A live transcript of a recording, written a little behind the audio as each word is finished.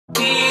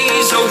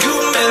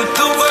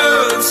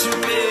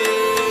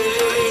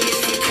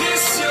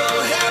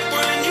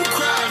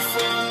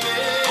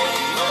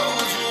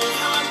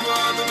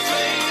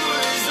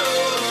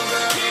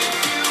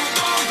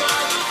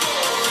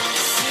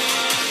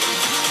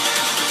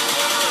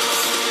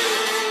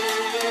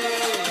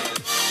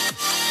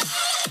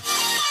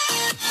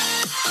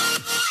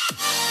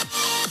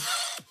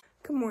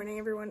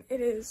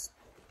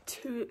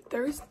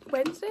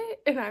Wednesday,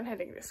 and I'm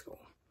heading to school.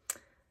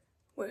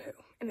 Woohoo,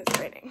 and it's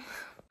raining.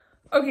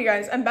 Okay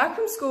guys, I'm back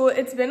from school.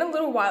 It's been a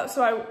little while,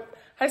 so I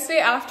had to stay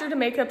after to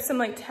make up some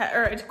like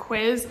a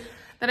quiz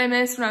that I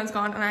missed when I was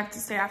gone, and I have to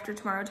stay after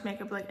tomorrow to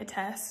make up like a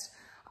test.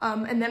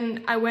 And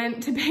then I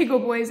went to Bagel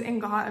Boys and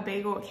got a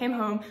bagel. Came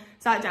home,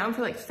 sat down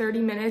for like 30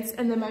 minutes,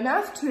 and then my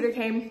math tutor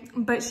came,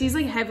 but she's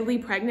like heavily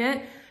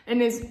pregnant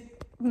and is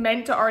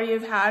meant to already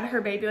have had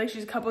her baby. Like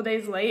she's a couple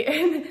days late,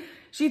 and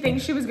she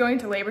thinks she was going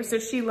to labor, so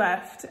she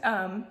left.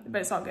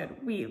 But it's all good.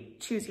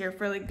 She was here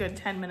for like a good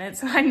 10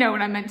 minutes. I know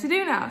what I'm meant to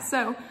do now,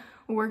 so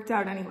it worked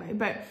out anyway.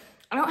 But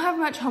I don't have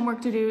much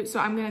homework to do, so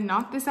I'm gonna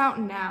knock this out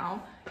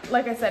now.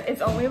 Like I said,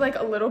 it's only like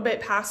a little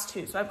bit past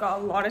 2, so I've got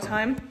a lot of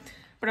time.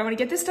 But I want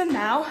to get this done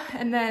now,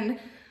 and then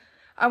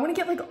I want to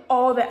get like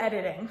all the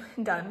editing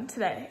done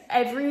today.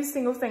 Every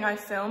single thing I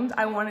filmed,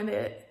 I want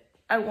it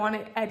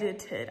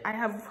edited. I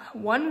have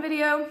one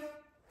video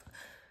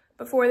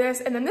before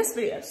this, and then this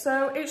video,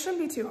 so it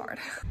shouldn't be too hard.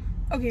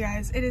 Okay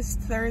guys, it is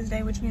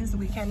Thursday, which means the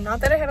weekend. Not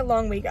that I had a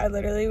long week, I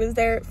literally was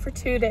there for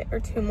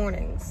 2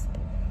 mornings.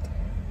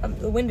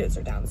 The windows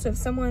are down, so if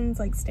someone's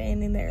like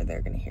standing there,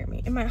 they're gonna hear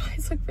me. And my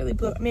eyes look really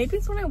blue. Maybe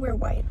it's when I wear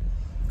white.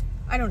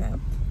 I don't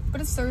know. But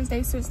it's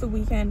Thursday, so it's the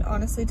weekend.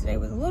 Honestly, today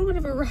was a little bit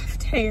of a rough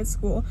day at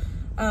school.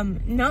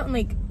 Not in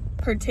like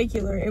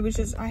particular, it was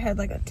just I had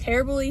like a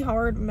terribly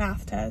hard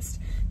math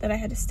test that I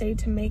had to stay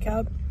to make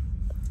up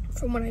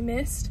from what I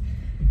missed.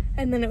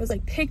 And then it was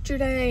like picture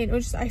day, and it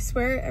was just, I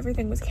swear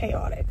everything was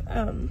chaotic.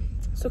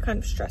 So kind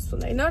of stressful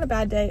day. Not a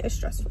bad day, a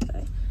stressful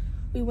day.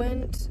 I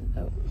went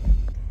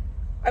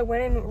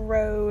and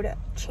rode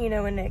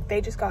Chino and Nick.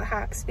 They just got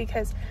hacks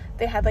because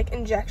they had like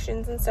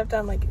injections and stuff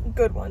done, like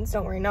good ones,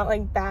 don't worry, not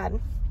like bad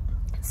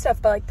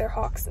stuff, but like their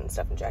hocks and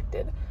stuff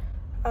injected.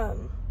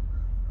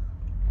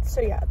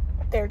 So yeah,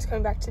 they're just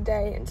coming back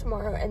today and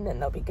tomorrow, and then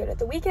they'll be good at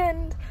the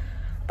weekend.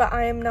 But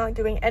I am not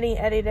doing any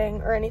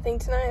editing or anything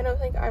tonight. I don't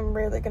think. I'm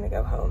really gonna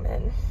go home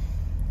and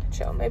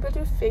chill. Maybe I'll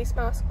do face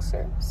masks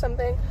or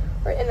something,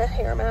 or in a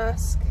hair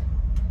mask.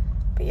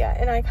 But yeah,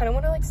 and I kind of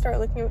want to like start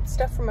looking at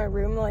stuff for my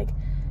room, like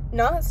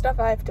not stuff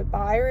I have to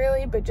buy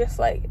really, but just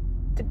like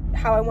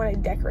how I want to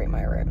decorate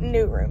my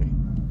new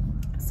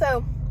room.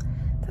 So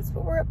that's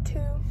what we're up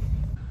to.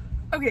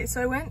 Okay,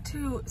 so I went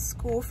to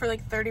school for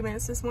like 30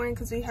 minutes this morning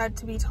because we had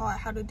to be taught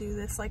how to do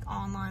this like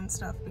online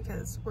stuff,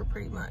 because we're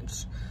pretty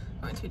much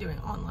going to be doing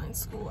online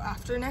school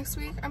after next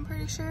week, I'm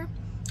pretty sure.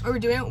 Or we're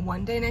doing it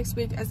one day next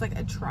week as like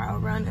a trial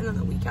run, and then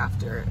the week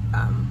after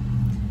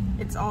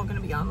it's all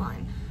gonna be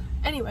online.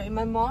 Anyway,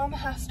 my mom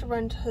has to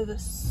run to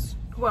this,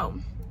 well,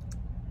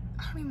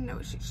 I don't even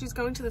know, she's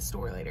going to the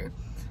store later,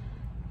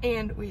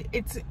 and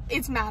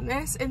it's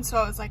madness, and so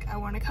I was like, I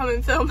want to come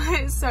and film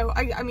it. So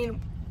I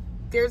mean,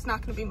 there's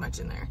not going to be much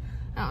in there.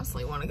 I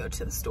honestly want to go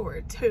to the store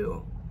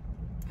to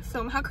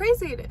film how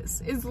crazy it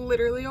is. It's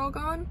literally all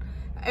gone.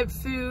 I have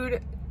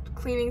food,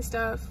 cleaning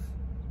stuff,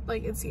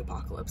 like it's the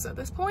apocalypse at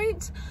this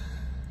point.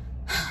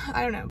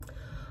 I don't know.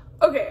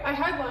 Okay, I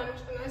had lunch,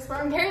 and I swear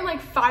I'm carrying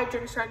like 5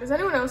 drinks around. Does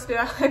anyone else do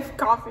that? I have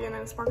coffee and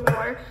then sparkling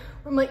water.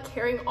 I'm like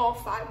carrying all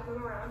 5 of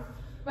them around.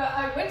 But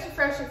I went to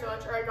Fresher for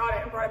lunch, or I got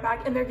it and brought it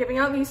back, and they're giving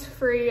out these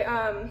free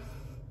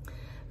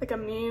like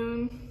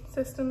immune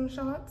system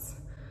shots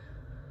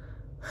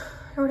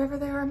or whatever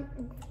they are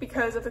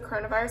because of the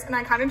coronavirus. And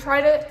I kind of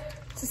tried it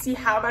to see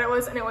how bad it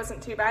was, and it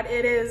wasn't too bad.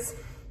 It is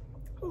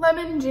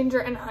lemon, ginger,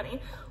 and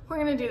honey. We're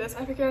gonna do this.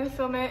 I figured I'd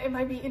film it. It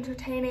might be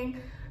entertaining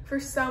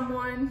for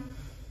someone.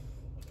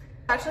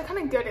 Actually kind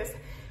of good is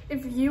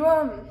if you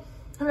have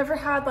ever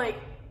had like,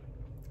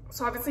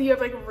 so obviously you have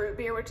like root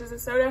beer, which is a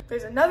soda.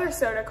 There's another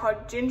soda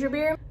called ginger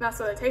beer, and that's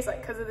what it tastes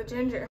like because of the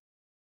ginger.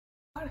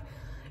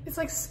 It's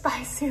like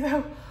spicy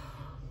though.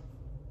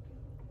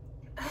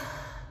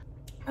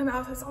 My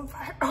mouth is on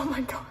fire. Oh my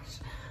gosh.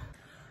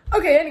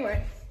 Okay,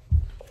 anyway,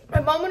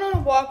 my mom went on a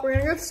walk. We're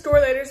gonna go to the store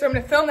later, so I'm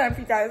gonna film that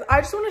for you guys. I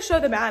just want to show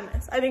the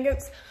madness. I think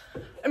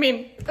I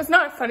mean, it's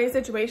not a funny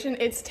situation.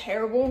 It's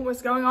terrible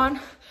what's going on,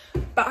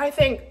 but I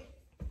think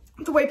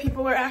the way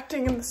people are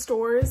acting in the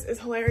stores is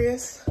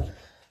hilarious.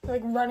 They're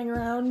like running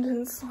around, and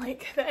it's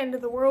like the end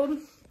of the world.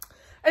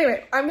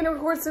 Anyway, I'm gonna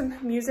record some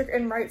music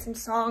and write some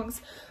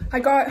songs. I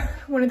got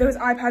one of those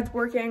iPads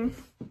working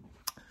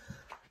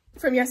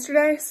from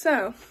yesterday,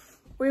 so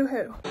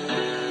woohoo.